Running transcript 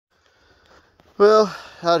Well,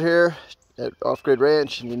 out here at Off-Grid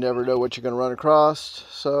Ranch, and you never know what you're going to run across.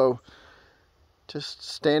 So, just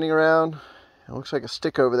standing around. It looks like a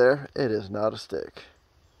stick over there. It is not a stick.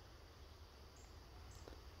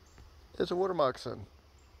 It's a water moccasin.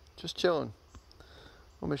 Just chilling.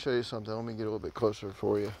 Let me show you something. Let me get a little bit closer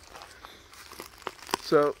for you.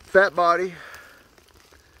 So, fat body.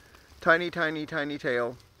 Tiny, tiny, tiny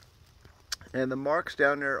tail. And the marks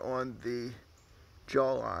down there on the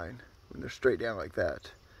jawline, when they're straight down like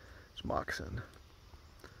that, it's moccasin.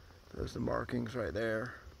 Those are the markings right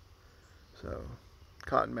there. So,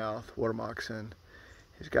 cottonmouth, water moccasin.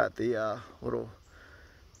 He's got the little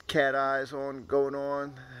cat eyes going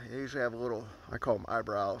on. They usually have a little, I call them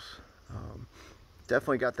eyebrows.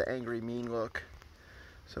 Definitely got the angry, mean look.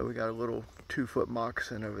 So we got a little 2-foot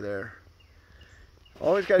moccasin over there.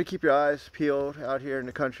 Always got to keep your eyes peeled out here in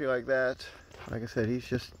the country like that. Like I said, he's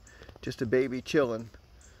just a baby chilling.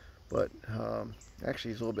 But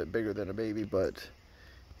actually he's a little bit bigger than a baby, but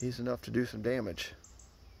he's enough to do some damage.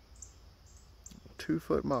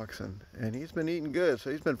 2-foot moccasin, and he's been eating good, so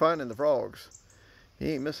he's been finding the frogs.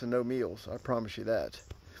 He ain't missing no meals, I promise you that.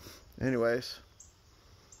 Anyways,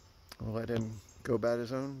 I'll let him go about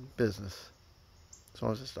his own business, as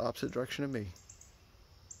long as it's the opposite direction of me.